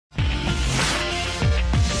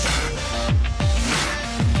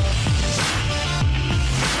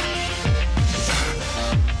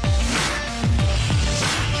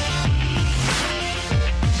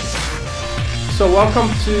So welcome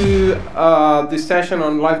to this session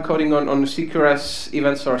on live coding on CQRS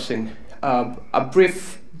event sourcing. A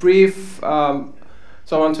brief. So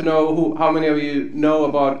I want to know how many of you know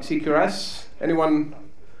about CQRS? Anyone?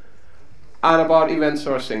 And about event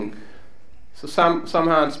sourcing. So some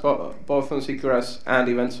hands both on CQRS and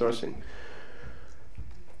event sourcing.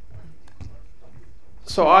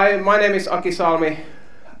 So my name is Salmi.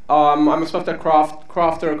 I'm a software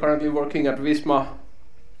crafter currently working at Visma.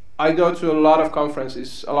 I go to a lot of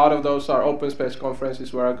conferences. A lot of those are open space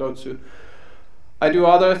conferences where I go to. I do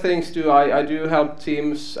other things too. I do help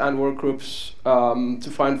teams and work groups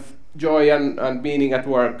to find joy and meaning at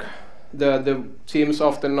work. The teams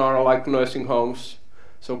often are like nursing homes,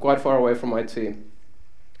 so quite far away from my team.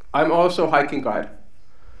 I'm also a hiking guide.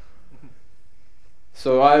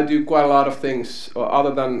 So I do quite a lot of things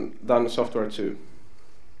other than software too.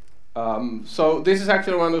 So this is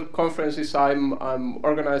actually one of the conferences I'm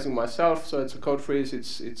organizing myself. So it's a code freeze.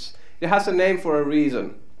 It has a name for a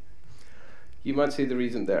reason. You might see the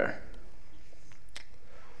reason there.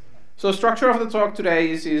 So structure of the talk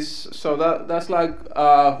today is so that's like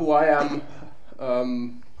who I am,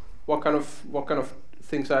 what kind of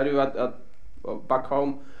things I do at back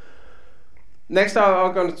home. Next,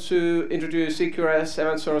 I'm going to introduce CQRS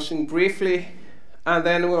event sourcing briefly. And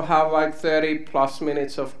then we'll have like 30+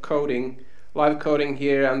 minutes of coding, live coding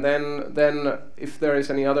here, and then if there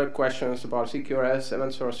is any other questions about CQRS,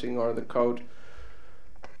 event sourcing, or the code,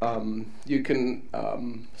 you can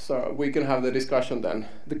so we can have the discussion then.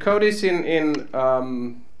 The code is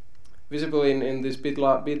visible in this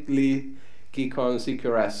bit.ly GeeCON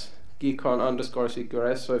CQRS,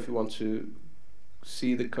 GeeCON_CQRS. So if you want to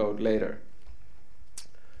see the code later.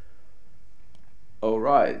 All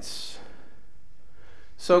right.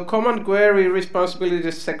 So command query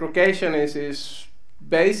responsibility segregation is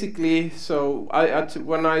basically, so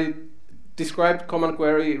when I describe command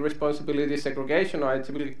query responsibility segregation, I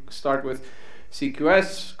typically start with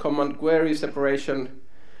CQS, command query separation,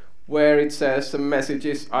 where it says the message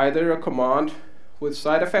is either a command with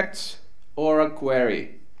side effects or a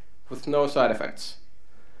query with no side effects.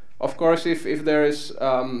 Of course, if there is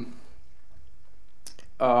a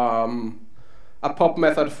pop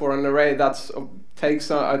method for an array that's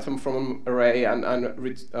takes an item from an array and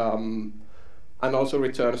also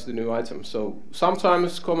returns the new item. So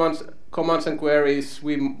sometimes commands and queries,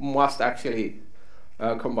 we must actually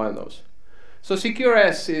combine those. So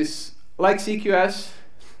CQRS is like CQS,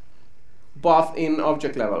 but in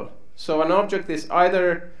object level. So an object is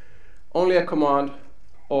either only a command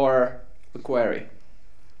or a query.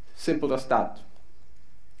 Simple as that.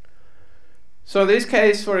 So in this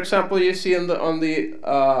case, for example, you see on the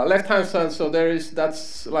left-hand side, so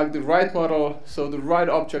that's like the write model, so the write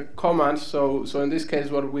object commands. So in this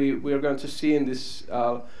case, what we are going to see in this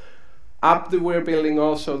app that we're building,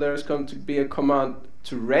 also there's going to be a command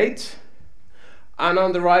to rate, and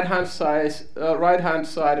on the right-hand side,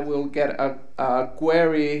 we'll get a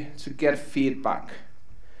query to get feedback,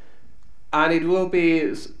 and it will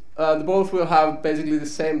be both will have basically the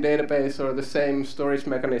same database or the same storage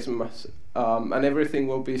mechanism. And everything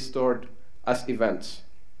will be stored as events.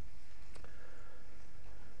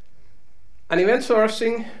 An event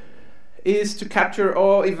sourcing is to capture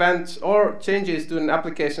all events or changes to an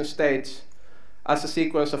application state as a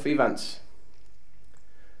sequence of events.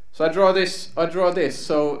 So I draw this.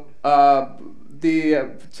 So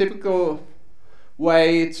the typical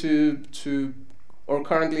way or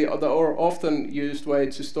currently or often used way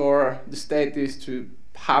to store the state is to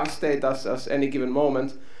have state as any given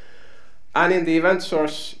moment. And in the event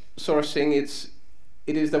sourcing,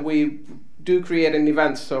 it is that we do create an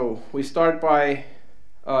event. So we start by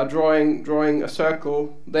drawing a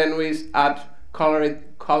circle, then we add color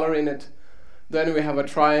in it, then we have a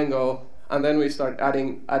triangle, and then we start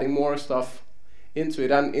adding more stuff into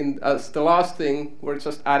it. And as the last thing, we're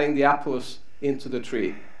just adding the apples into the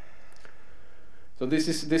tree. So this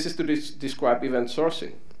is to describe event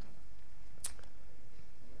sourcing.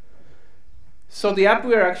 So the app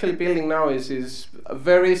we're actually building now is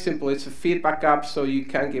very simple. It's a feedback app, so you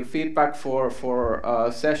can give feedback for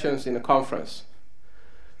sessions in a conference.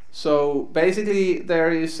 So basically, there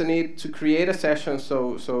is a need to create a session.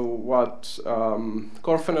 So what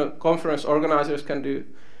conference organizers can do,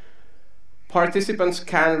 participants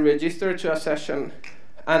can register to a session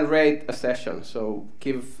and rate a session. So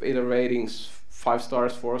give it a ratings 5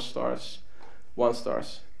 stars, 4 stars, 1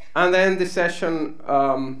 stars, and then the session.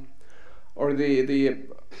 Or the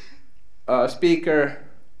speaker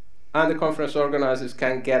and the conference organizers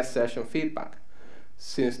can get session feedback,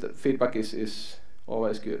 since the feedback is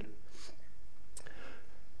always good.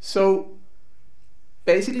 So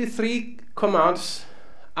basically 3 commands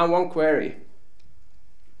and 1 query.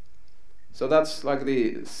 So that's like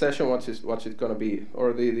the session, what it's going to be,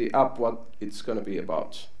 or the app, what it's going to be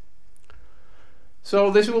about. So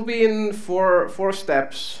this will be in four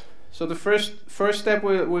steps. So the first step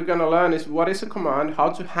we're going to learn is what is a command, how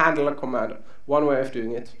to handle a command, one way of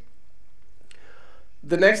doing it.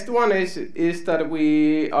 The next one is that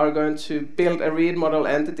we are going to build a read model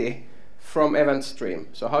entity from event stream.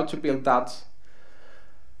 So how to build that.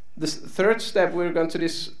 The third step, we're going to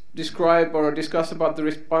describe or discuss about the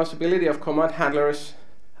responsibility of command handlers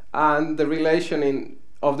and the relation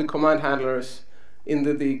of the command handlers in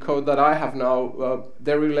the code that I have now,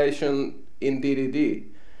 their relation in DDD,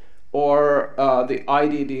 or the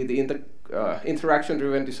IDD, the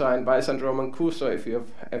interaction-driven design by Sandro Mancuso, if you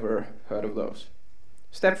have ever heard of those.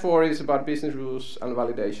 Step 4 is about business rules and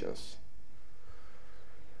validations.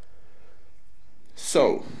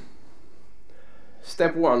 So,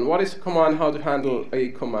 step 1, what is a command, how to handle a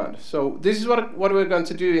command? So this is what we're going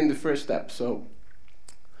to do in the first step. So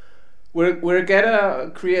we're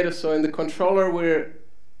gonna create so in the controller we're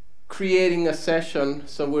creating a session,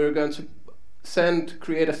 so we're going to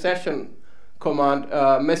create a session command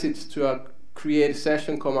message to a create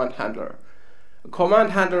session command handler. A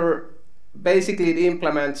command handler, basically it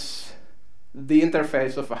implements the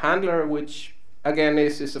interface of a handler, which again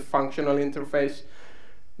is a functional interface,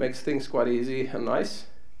 makes things quite easy and nice.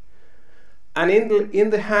 And in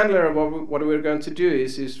the handler, what we're going to do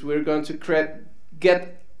is we're going to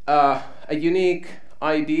get a unique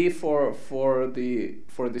ID for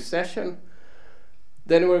the session.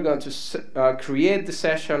 Then we're going to create the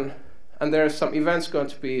session, and there are some events going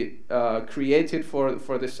to be created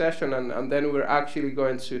for the session, and then we're actually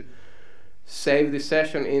going to save the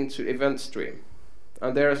session into event stream.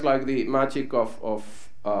 And there's like the magic of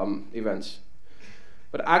events.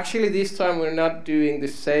 But actually this time we're not doing the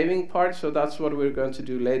saving part, so that's what we're going to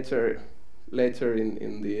do later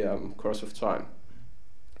in the course of time.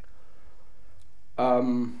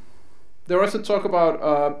 There was a talk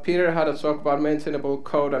about, Peter had a talk about maintainable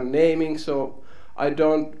code and naming, so I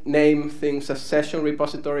don't name things as session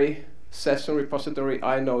repository. Session repository,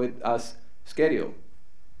 I know it as schedule.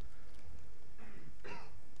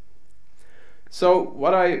 So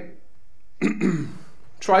what I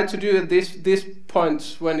try to do at this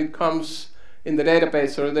point when it comes in the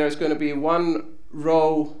database, or there's going to be one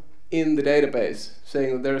row in the database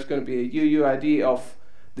saying that there's going to be a UUID of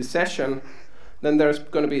the session, then there's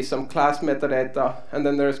going to be some class metadata, and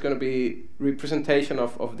then there's going to be representation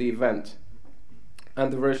of the event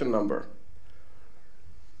and the version number.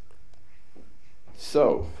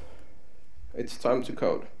 So it's time to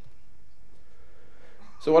code.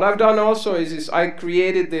 So what I've done also is I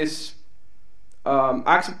created this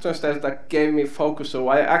acceptance test that gave me focus. So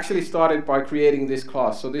I actually started by creating this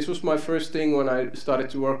class. So this was my first thing when I started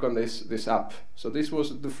to work on this app. So this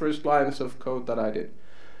was the first lines of code that I did.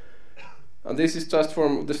 And this is just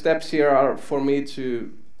for the steps here are for me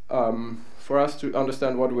to for us to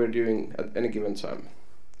understand what we're doing at any given time.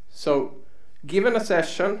 So given a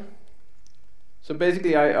session, so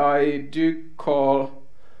basically I do call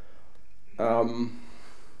the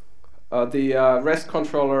REST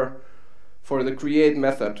controller for the create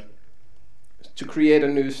method to create a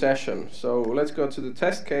new session. So let's go to the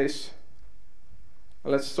test case.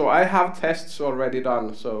 So I have tests already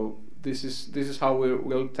done. So this is how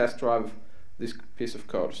we'll test drive this piece of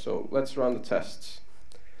code. So let's run the tests.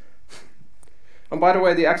 And by the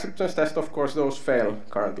way, the acceptance test, of course, those fail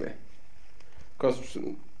currently, because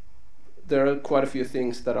there are quite a few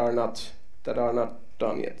things that are not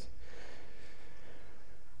done yet.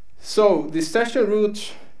 So the session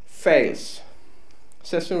root fails.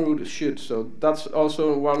 Session root should. So that's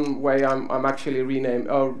also one way I'm actually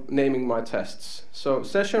naming my tests. So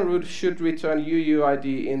session root should return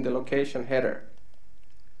UUID in the location header.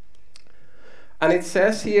 And it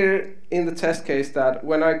says here in the test case that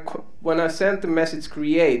when I send the message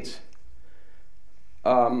create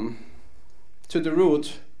to the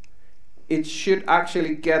root, it should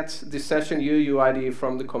actually get the session UUID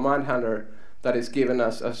from the command handler that is given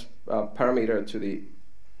as a parameter to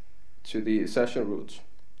the session root.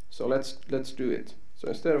 So let's do it. So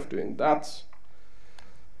instead of doing that,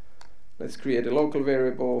 let's create a local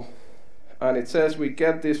variable, and it says we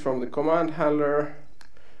get this from the command handler,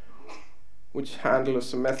 which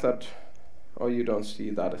handles a method. Oh, you don't see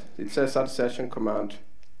that. It says add session command.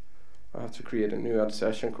 I have to create a new add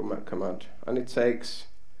session command, and it takes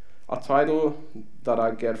a title that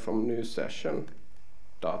I get from new session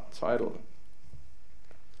dot title,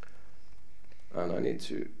 and I need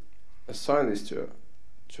to assign this to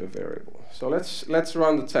a variable. So let's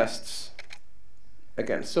run the tests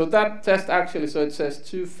again. So that test actually, so it says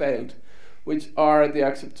 2 failed, which are the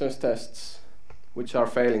acceptance tests, which are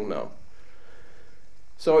failing now.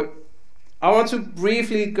 So I want to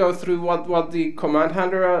briefly go through what the command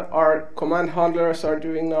handlers are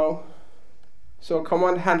doing now. So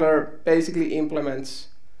command handler basically implements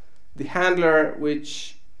the handler,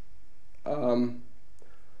 which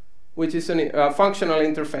is a functional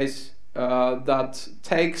interface that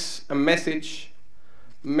takes a message.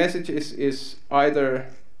 Message is either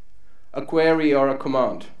a query or a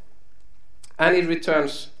command, and it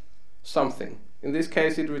returns something. In this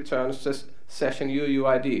case, it returns this session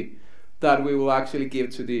UUID that we will actually give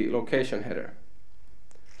to the location header.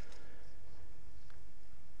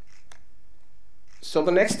 So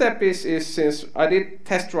the next step is since I did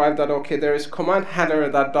test drive that, okay, there is a command handler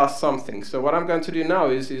that does something. So what I'm going to do now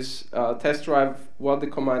is test drive what the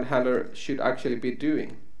command handler should actually be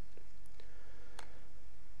doing.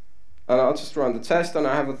 And I'll just run the test, and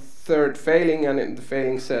I have a 3rd failing, and the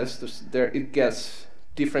failing says it gets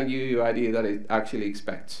different UUID that it actually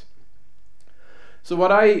expects. So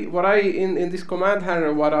what I in this command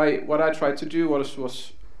handler, what I tried to do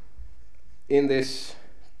was in this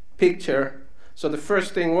picture. So the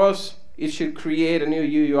first thing was it should create a new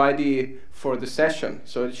UUID for the session.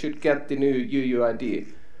 So it should get the new UUID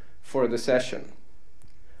for the session.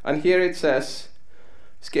 And here it says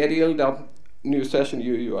schedule.new session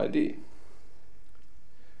UUID.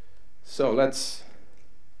 So let's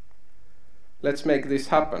make this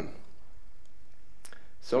happen.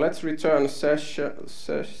 So let's return session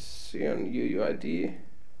UUID.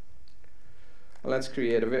 And let's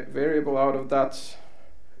create a variable out of that.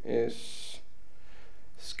 Is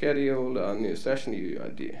schedule a new session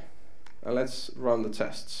UUID, and let's run the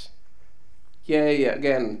tests. Yay,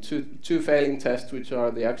 again, two failing tests, which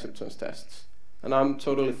are the acceptance tests, and I'm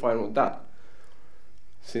totally fine with that,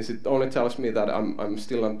 since it only tells me that I'm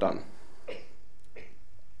still not done.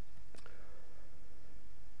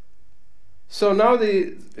 So now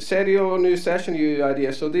the schedule new session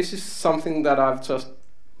UUID. So this is something that I've just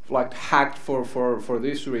like hacked for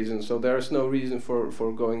this reason. So there is no reason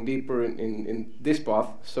for going deeper in this path.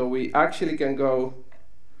 So we actually can go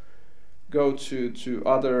to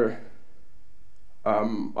other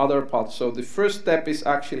paths. So the first step is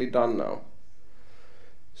actually done now.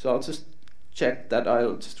 So I'll just check that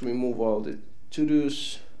I'll just remove all the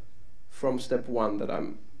to-dos from step 1 that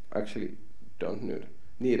I'm actually don't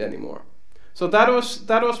need anymore. So that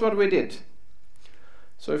was what we did.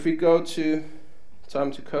 So if we go to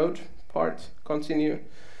time to code part, continue.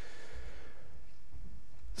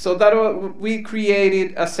 So that we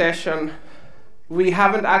created a session. We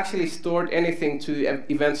haven't actually stored anything to the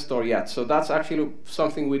event store yet. So that's actually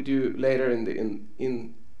something we do later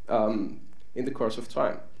in the course of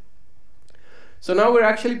time. So now we're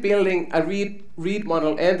actually building a read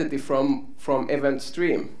model entity from event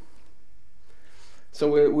stream. So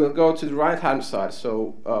we'll go to the right hand side.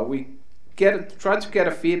 So we try to get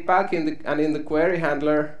a feedback and in the query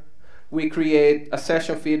handler we create a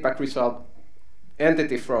session feedback result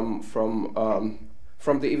entity from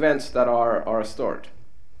the events that are stored.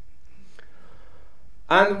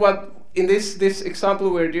 And what in this example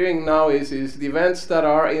we're doing now is the events that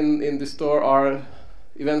are in the store are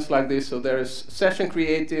events like this. So there is session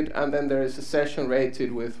created, and then there is a session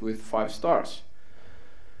rated with 5 stars.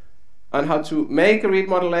 And how to make a read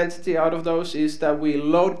model entity out of those is that we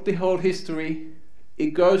load the whole history. It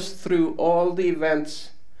goes through all the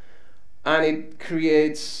events, and it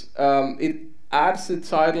creates, it adds the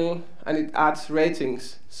title and it adds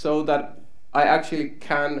ratings, so that I actually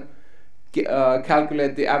can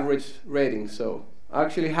calculate the average rating. So I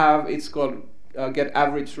actually have, it's called get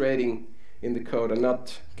average rating in the code, and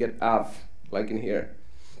not get av like in here.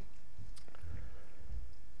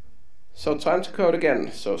 So time to code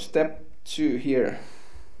again. So step 2 here.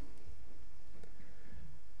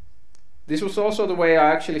 This was also the way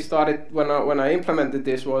I actually started when I implemented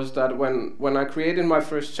this, was that when I created my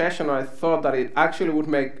first session, I thought that it actually would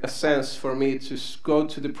make a sense for me to go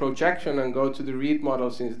to the projection and go to the read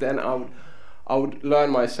model, since then I would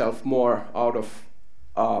learn myself more out of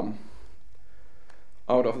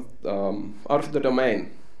the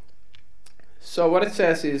domain. So what it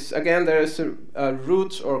says is, again, there is a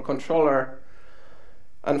root or controller,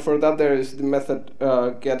 and for that there is the method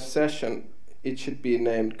get session. It should be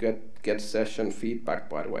named get session feedback,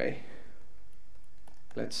 by the way.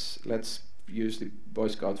 Let's use the Boy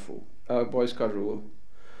Scout rule.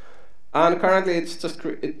 And currently it's just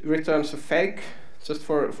it returns a fake, just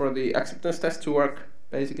for the acceptance test to work,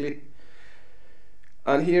 basically.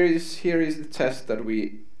 And here is the test that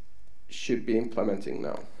we should be implementing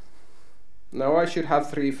now. Now I should have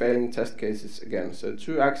 3 failing test cases again. So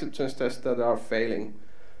 2 acceptance tests that are failing,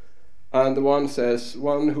 and one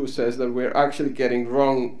who says that we're actually getting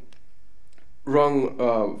wrong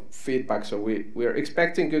feedback. So we're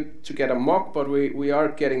expecting to get a mock, but we are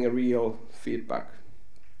getting a real feedback.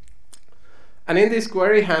 And in this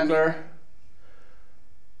query handler,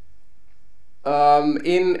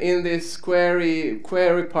 in this query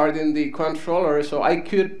part in the controller, so I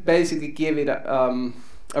could basically give it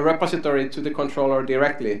a repository to the controller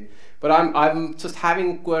directly, but I'm just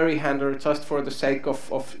having query handler just for the sake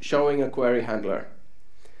of showing a query handler.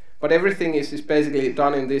 But everything is basically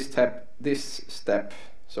done in this step.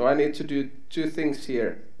 So I need to do 2 things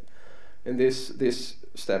here in this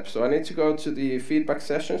step. So I need to go to the feedback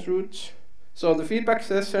sessions route. So the feedback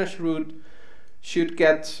sessions route should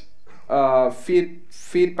get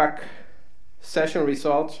feedback session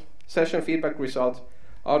feedback result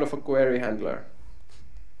out of a query handler.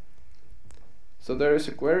 So there is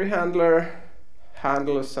a query handler,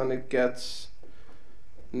 handles, and it gets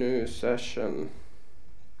new session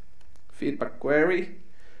feedback query,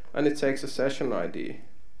 and it takes a session ID.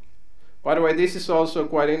 By the way, this is also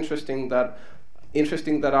quite interesting that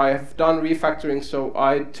I have done refactoring, so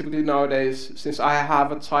I typically nowadays, since I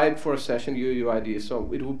have a type for a session UUID,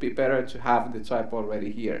 so it would be better to have the type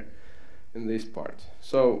already here in this part.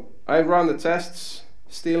 So I run the tests,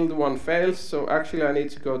 still the one fails, so actually I need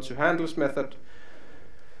to go to handles method,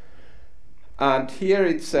 and here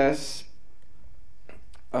it says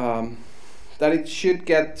that it should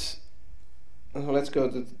get, let's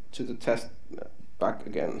go to the test back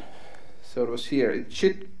again. So it was here, it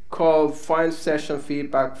should call find session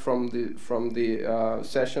feedback from the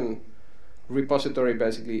session repository,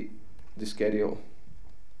 basically the schedule.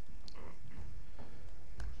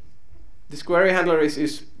 This query handler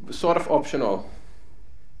is sort of optional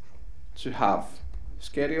to have.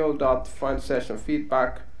 Schedule.find session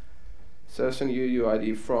feedback session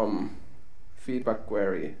UUID from feedback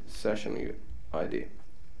query session ID.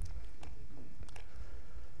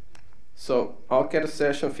 So I'll get a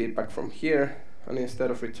session feedback from here, and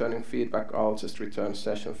instead of returning feedback, I'll just return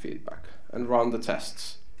session feedback and run the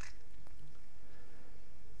tests.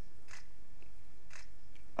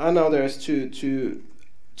 And now there's two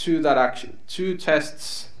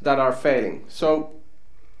tests that are failing. So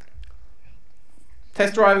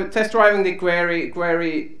test driving the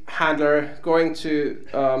query handler, going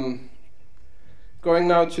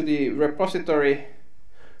now to the repository,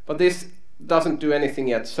 but this doesn't do anything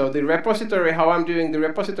yet. So the repository, how I'm doing the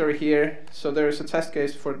repository here, so there is a test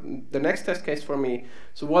case for the next test case for me.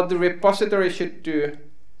 So what the repository should do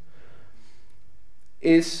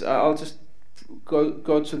is, I'll just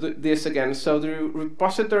go to this again. So the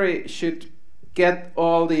repository should get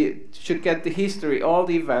the history, all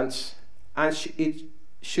the events, and it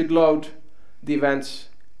should load the events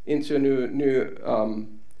into a new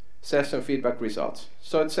session feedback result.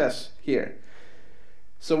 So it says here.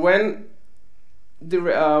 So when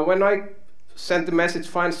I send the message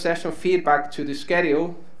find session feedback to the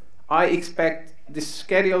schedule, I expect the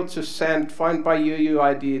schedule to send find by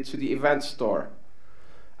UUID to the event store,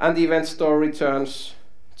 and the event store returns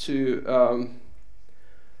to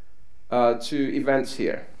events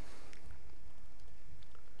here.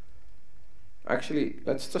 Actually,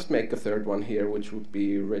 let's just make a third one here, which would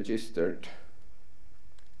be registered.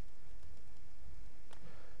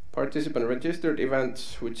 Participant registered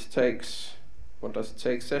events, which takes, what does it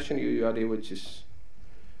take? Session UUID, which is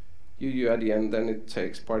UUID, and then it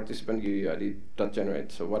takes participant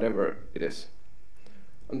UUID.generate, so whatever it is.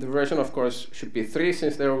 And the version, of course, should be 3,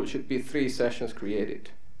 since there should be 3 sessions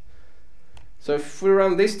created. So if we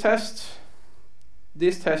run this test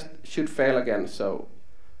should fail again. So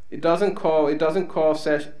it doesn't call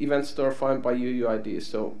event store find by UUID.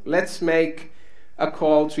 So let's make a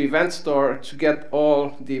call to event store to get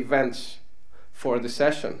all the events for the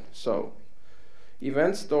session. So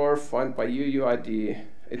event store find by UUID,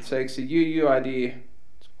 it takes a UUID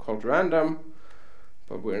called random,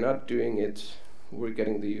 but we're not doing it, we're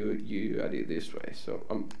getting the UUID this way. So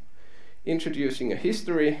I'm introducing a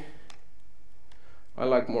history. I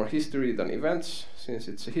like more history than events, since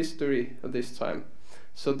it's a history at this time.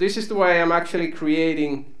 So this is the way I'm actually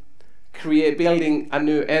building a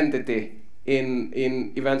new entity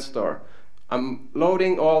in event store. I'm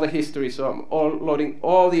loading all the history, so I'm loading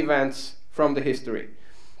all the events from the history,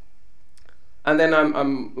 and then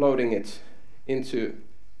I'm loading it into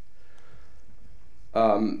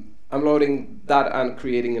I'm loading that and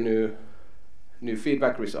creating a new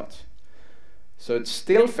feedback result. So it's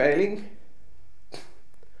still failing,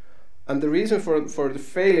 and the reason for the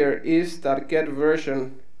failure is that get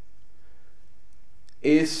version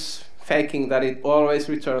is faking that it always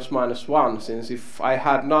returns -1, since if I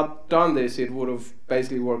had not done this, it would have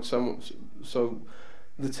basically worked so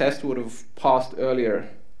the test would have passed earlier.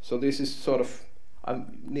 So this is sort of, I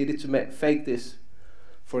needed to fake this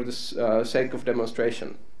for the sake of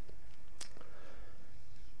demonstration.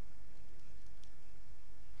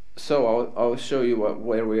 So I'll show you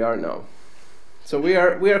where we are now. So we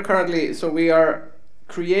are currently, so we are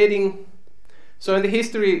creating, so in the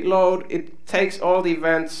history load, it takes all the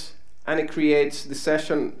events and it creates the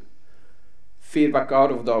session feedback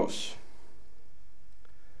out of those.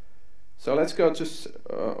 So let's go to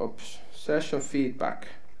session feedback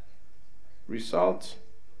result,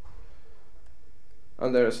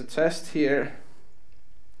 and there's a test here.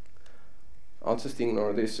 I'll just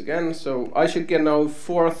ignore this again. So I should get now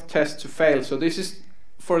 4th test to fail. So this is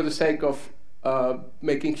for the sake of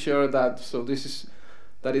making sure that, so this is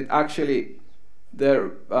that it actually,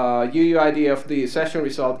 the UUID of the session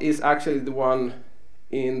result is actually the one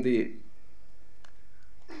in the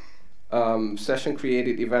session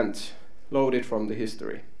created event loaded from the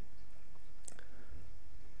history.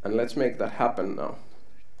 And let's make that happen now.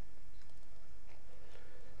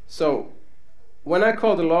 So when I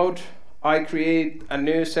call the load, I create a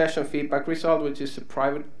new session feedback result, which is a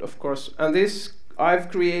private, of course, and this,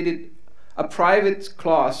 I've created a private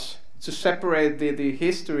class to separate the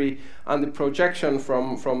history and the projection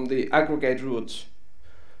from the aggregate roots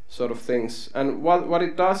sort of things. And what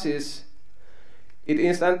it does is it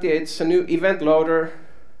instantiates a new event loader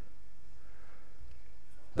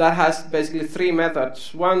that has basically 3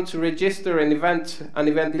 methods. One to register an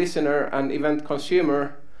event listener, and event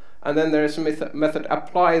consumer, and then there is a method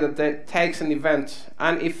apply that takes an event,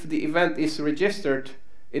 and if the event is registered,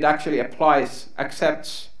 it actually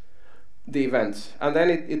accepts the event, and then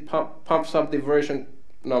it pumps up the version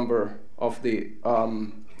number of the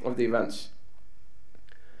events.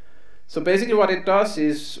 So basically what it does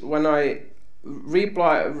is when I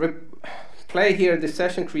play here the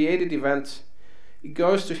session created event, it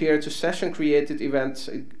goes to here to session created events,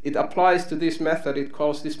 it applies to this method, it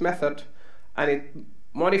calls this method, and it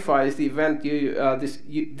modifies the event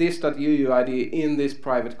this.uuid in this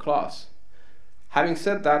private class. Having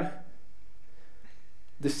said that,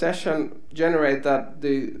 the session generate that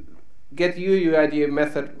the getUUID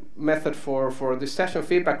method for the session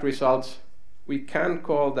feedback results, we can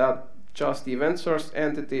call that just the event source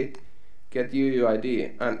entity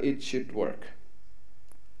getUUID, and it should work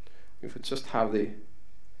if we just have the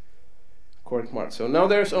correct mark. So now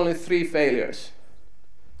there's only 3 failures.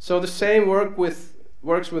 So the same works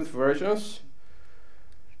with versions.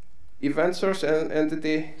 Event source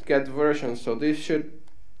entity get version. So this should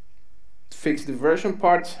fix the version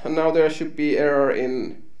part, and now there should be error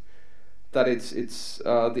in that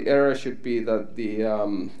the error should be that the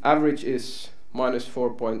average is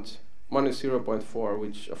 -0.4,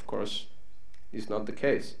 which of course is not the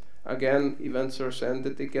case. Again, event source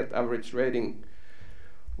entity get average rating,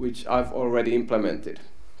 which I've already implemented.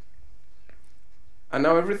 And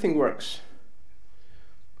now everything works.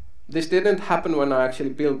 This didn't happen when I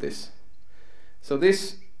actually built this. So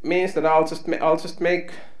this means that I'll just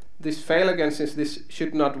make this fail again, since this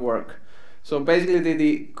should not work. So basically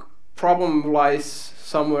the problem lies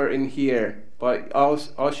somewhere in here, but I'll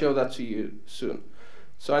show that to you soon.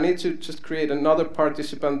 So I need to just create another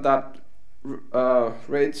participant that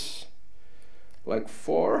rates like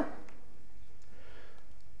 4.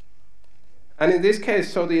 And in this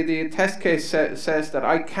case, so the test case says that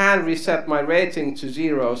I can reset my rating to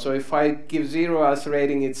 0. So if I give 0 as a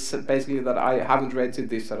rating, it's basically that I haven't rated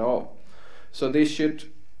this at all. So this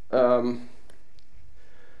should now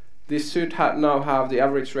have the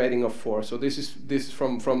average rating of 4. So this is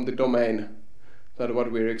from the domain that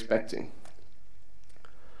what we're expecting.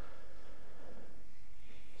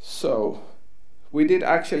 So we did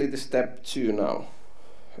actually the step 2 now.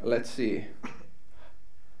 Let's see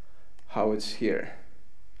how it's here.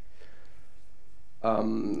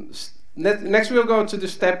 Next we'll go to the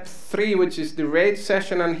step 3, which is the rate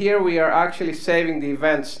session, and here we are actually saving the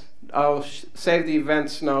events. I'll save the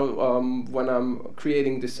events now when I'm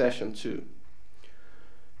creating the session 2.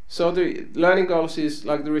 So the learning goals is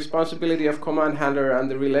like the responsibility of command handler and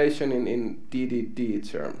the relation in DDD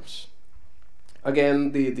terms.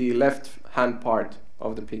 Again, the left hand part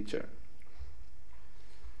of the picture.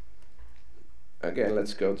 Again,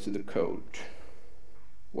 let's go to the code.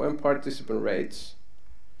 When participant rates,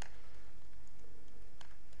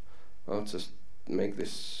 I'll just make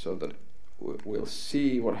this so that we'll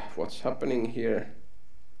see what's happening here.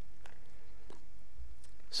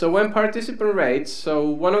 So when participant rates, so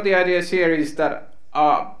one of the ideas here is that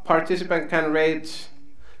a participant can rate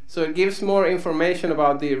So it gives more information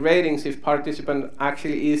about the ratings if participant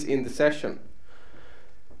actually is in the session.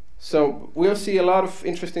 So we'll see a lot of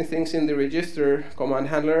interesting things in the register command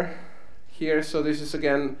handler here. So this is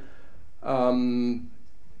again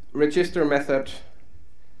register method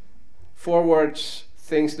forwards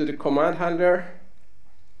things to the command handler.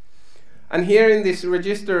 And here in this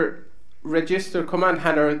register command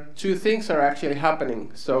handler, two things are actually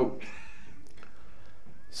happening. So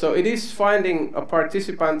it is finding a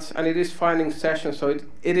participant and it is finding session. So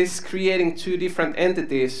it is creating two different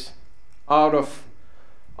entities out of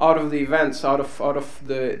the events,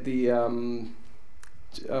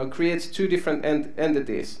 creates two different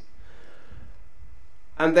entities.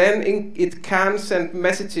 And then it can send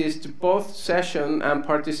messages to both session and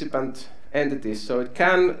participant entities. So it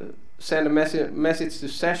can send a message to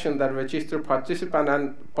session that register participant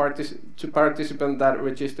and to participant that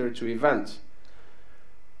register to event.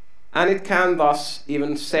 And it can thus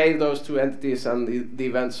even save those two entities and the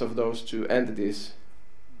events of those two entities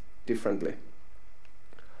differently.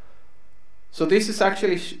 So this is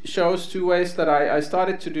actually shows two ways that I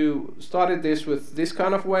started this with this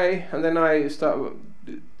kind of way, and then I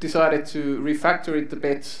decided to refactor it a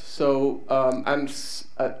bit. So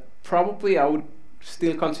probably I would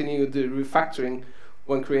still continue the refactoring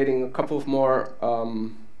when creating a couple of more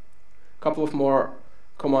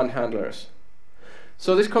command handlers.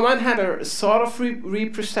 So this command handler sort of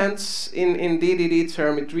represents, in DDD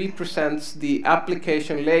term, it represents the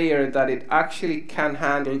application layer that it actually can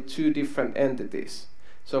handle two different entities.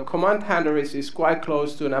 So command handler is quite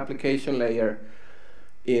close to an application layer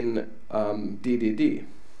in DDD.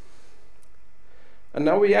 And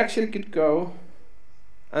now we actually could go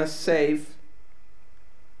and save.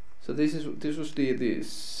 So this was the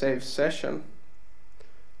save session.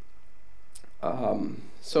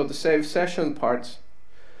 So the save session part.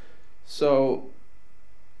 So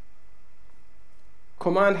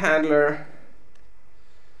command handler.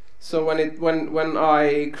 So when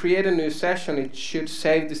I create a new session, it should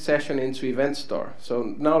save the session into event store.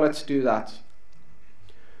 So now let's do that.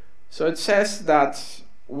 So it says that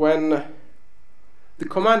when the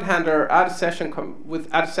command handler add session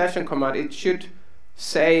command, it should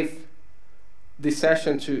save the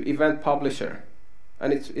session to event publisher,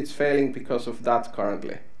 and it's failing because of that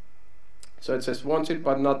currently. So it says wanted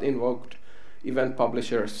but not invoked event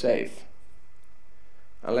publisher save.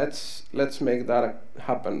 And let's make that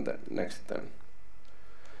happen next then.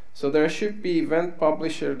 So there should be event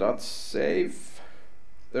publisher.save.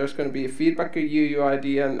 There's going to be a feedback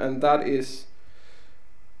UUID, and that is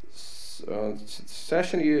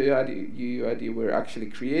session UUID we're actually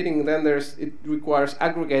creating. Then it requires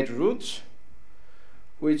aggregate roots,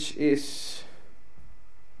 which is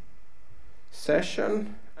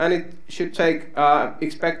session, and it should take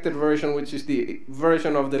expected version, which is the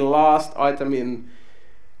version of the last item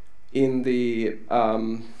in the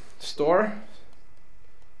store,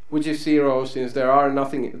 which is 0 since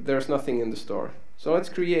there's nothing in the store. So let's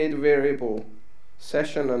create a variable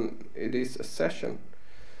session, and it is a session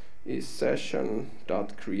is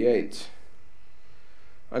session.create,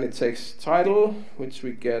 and it takes title, which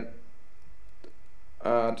we get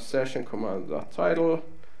add session command.title,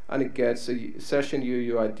 and it gets a session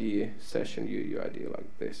UUID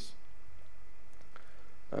like this.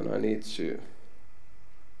 And I need to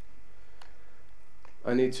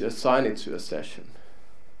assign it to a session.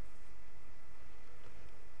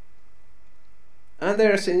 And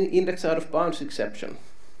there's an index out of bounds exception,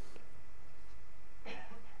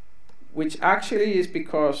 which actually is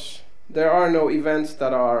because there are no events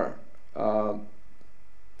that are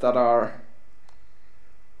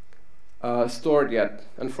stored yet.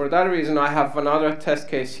 And for that reason, I have another test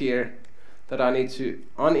case here that I need to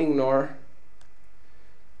unignore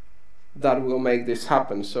that will make this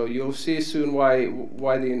happen. So you'll see soon why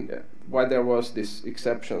there was this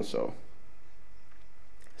exception.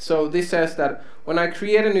 So this says that when I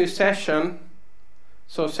create a new session,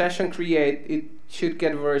 so session create, it should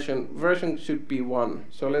get version should be 1.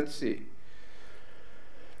 So let's see.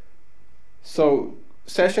 So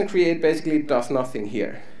session create basically does nothing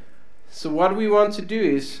here. So what we want to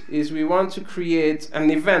do is we want to create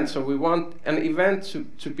an event. So we want an event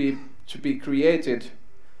to be created,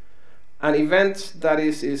 an event that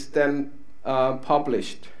is then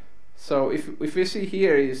published. So if we see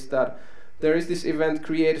here is that there is this event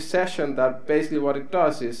create session that basically what it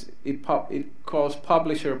does is it calls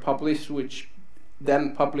publisher publish, which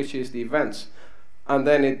then publishes the events, and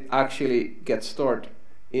then it actually gets stored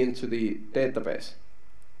into the database.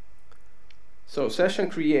 So session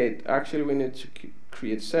create, actually we need to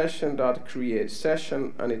create session.create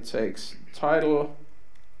session, and it takes title,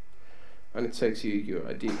 and it takes you your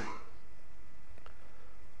ID.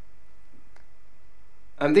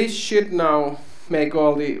 And this should now make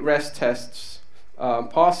all the REST tests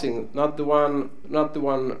passing, not the one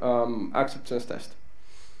acceptance test.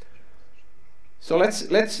 So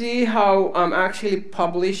let's see how I'm actually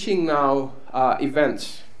publishing now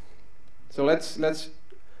events. So let's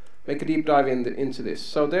make a deep dive into this.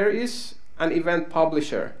 So there is an event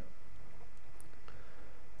publisher.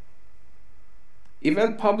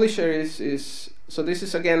 Event publisher is so this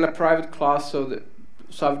is again a private class. So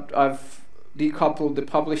I've decoupled the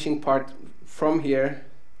publishing part from here.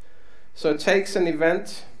 So it takes an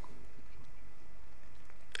event.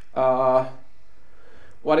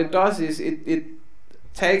 What it does is it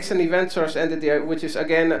takes an event source entity, which is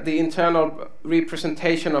again the internal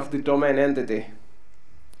representation of the domain entity,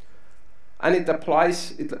 and it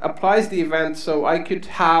applies the event. So I could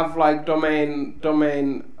have like domain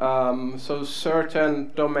so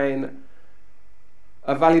certain domain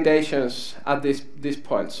validations at this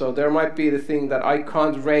point. So there might be the thing that I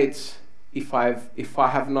can't rate if I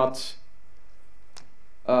have not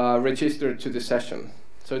registered to the session.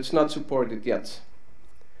 So it's not supported yet.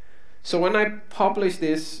 So when I publish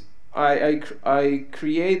this, I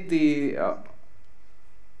create the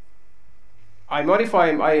I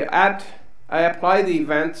modify, I apply the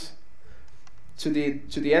event to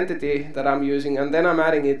the entity that I'm using, and then I'm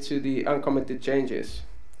adding it to the uncommitted changes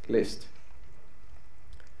list.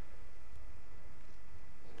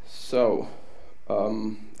 So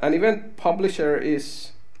an event publisher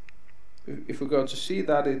is, if we go to see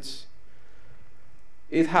that,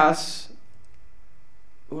 it has,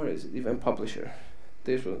 where is it, event publisher?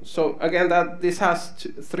 This one. So again, this has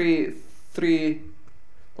three.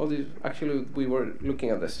 Well, actually we were looking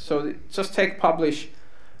at this. So just take publish,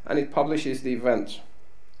 and it publishes the event.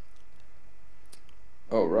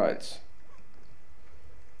 All right.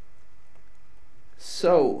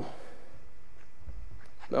 So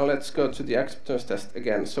now let's go to the acceptance test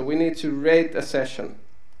again. So we need to rate a session.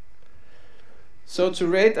 So to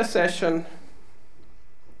rate a session,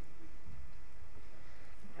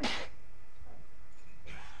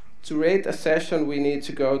 we need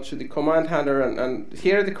to go to the command handler, and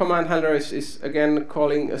here the command handler is again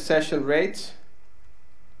calling a session rate.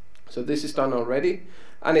 So this is done already,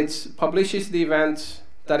 and it publishes the event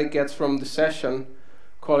that it gets from the session,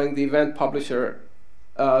 calling the event publisher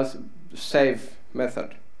save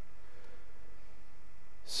method.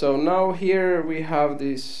 So now here we have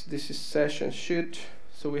this is session should.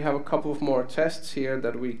 So we have a couple of more tests here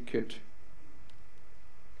that we could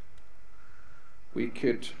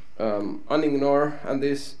unignore, and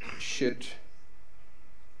this should,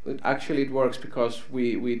 it works because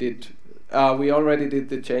we already did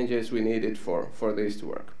the changes we needed for this to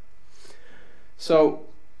work. So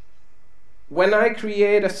when I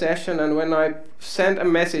create a session and when I send a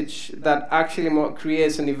message that actually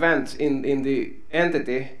creates an event in the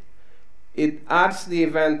entity, it adds the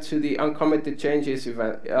event to the uncommitted changes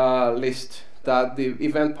event list that the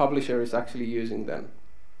event publisher is actually using then.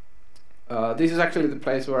 This is actually the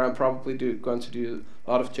place where I'm probably going to do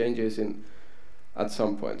a lot of changes at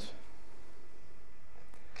some point.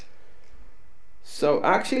 So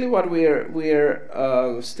actually, what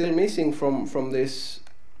we're still missing from this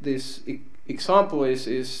example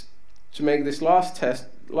is to make this last test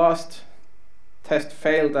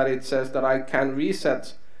fail, that it says that I can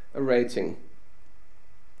reset a rating,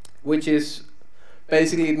 which is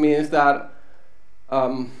basically, it means that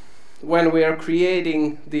when we are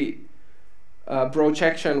creating the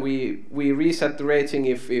projection, we reset the rating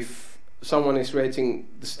if someone is rating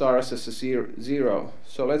the stars as a zero.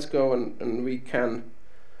 So let's go and we can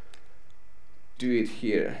do it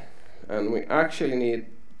here, and we actually need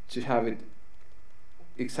to have it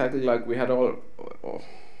exactly like we had all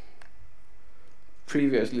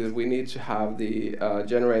previously. We need to have the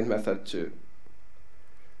generate method to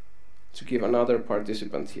give another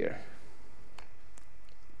participant here.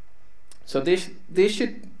 So this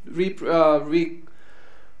should recreate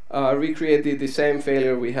the same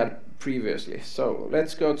failure we had previously. So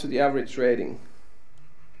let's go to the average rating,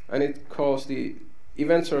 and it calls the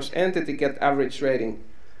event source entity get average rating.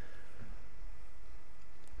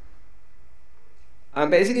 And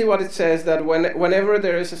basically what it says that whenever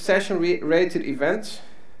there is a session rated event,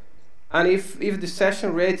 and if the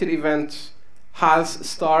session rated event has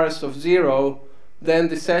stars of 0, then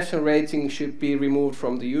the session rating should be removed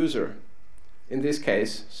from the user in this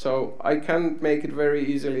case. So I can make it very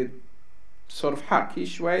easily, sort of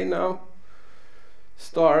hackish way now.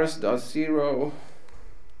 Stars.0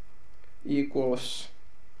 equals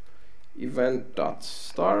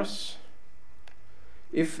event.stars.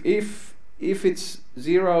 If if it's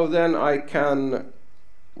 0, then I can,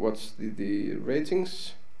 what's the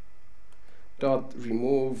ratings? Dot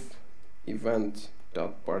remove event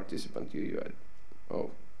dot participant UUID.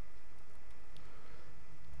 Oh.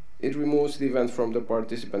 It removes the event from the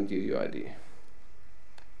participant UUID.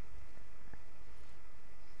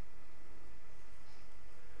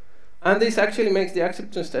 And this actually makes the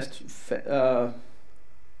acceptance test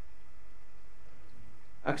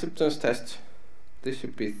this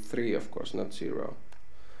should be 3, of course, not 0.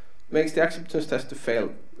 Makes the acceptance test to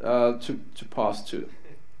fail, to pass 2.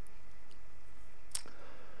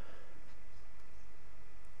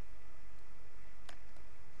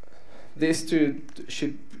 These two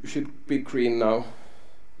should be green now.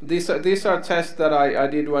 These are tests that I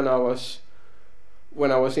did when I was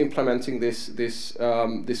implementing this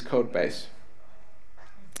code base.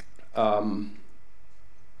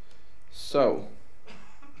 So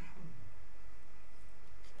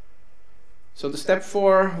the step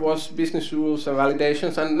 4 was business rules and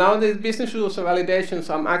validations, and now the business rules and validations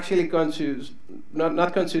I'm actually going to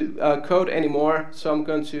not going to code anymore. So I'm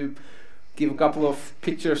going to give a couple of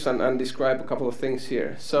pictures and describe a couple of things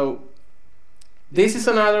here. So this is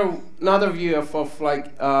another view of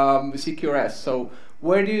like CQRS. So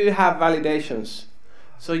where do you have validations?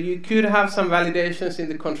 So you could have some validations in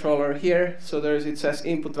the controller here. So it says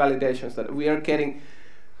input validations, that we are getting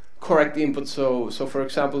correct input. So for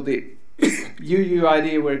example, the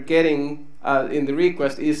UUID we're getting in the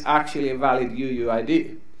request is actually a valid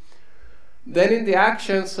UUID. Then in the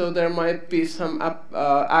action, so there might be some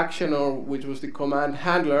action, or which was the command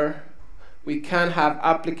handler. We can have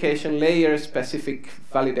application layer specific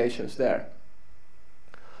validations there.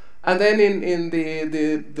 And then in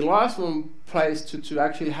the last one place to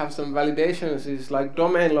actually have some validations is like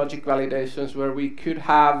domain logic validations, where we could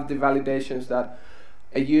have the validations that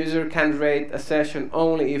a user can rate a session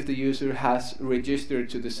only if the user has registered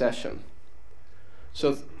to the session.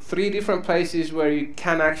 So 3 different places where you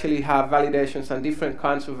can actually have validations and different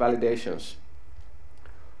kinds of validations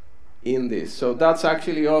in this. So that's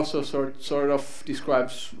actually also sort of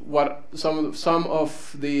describes what some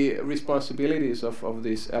of the responsibilities of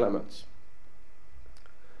these elements.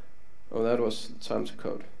 Oh, that was time to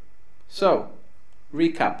code. So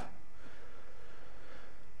recap.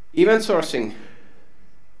 Event sourcing.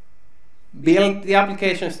 Build the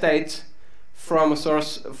application state from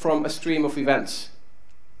a stream of events.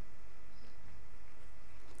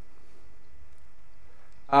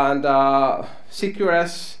 And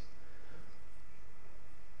CQRS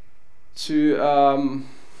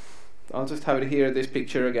I'll just have it here, this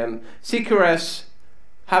picture again. CQRS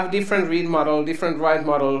have different read model, different write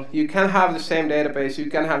model. You can have the same database, you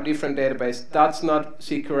can have different database. That's not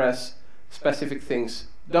CQRS specific things.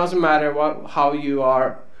 Doesn't matter how you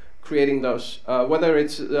are creating those, whether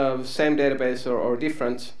it's the same database or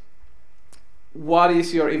different. What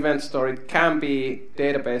is your event store? It can be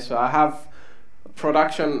database. So I have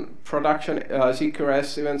production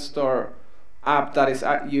CQRS event store app that is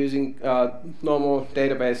using normal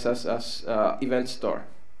database as event store.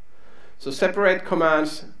 So separate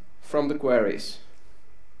commands from the queries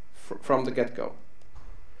from the get-go.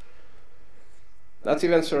 That's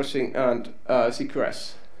event sourcing and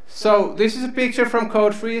CQRS. So this is a picture from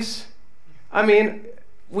Code Freeze. I mean,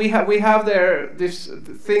 we have there this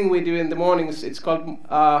thing we do in the mornings. It's called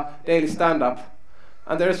daily stand-up,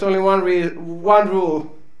 and there's only one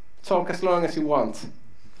rule: talk as long as you want.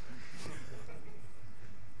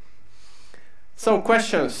 So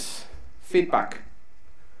questions, feedback.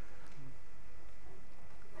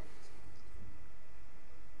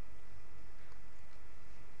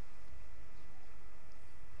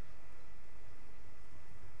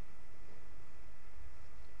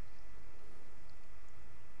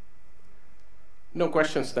 No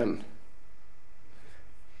questions then.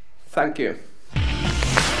 Thank you.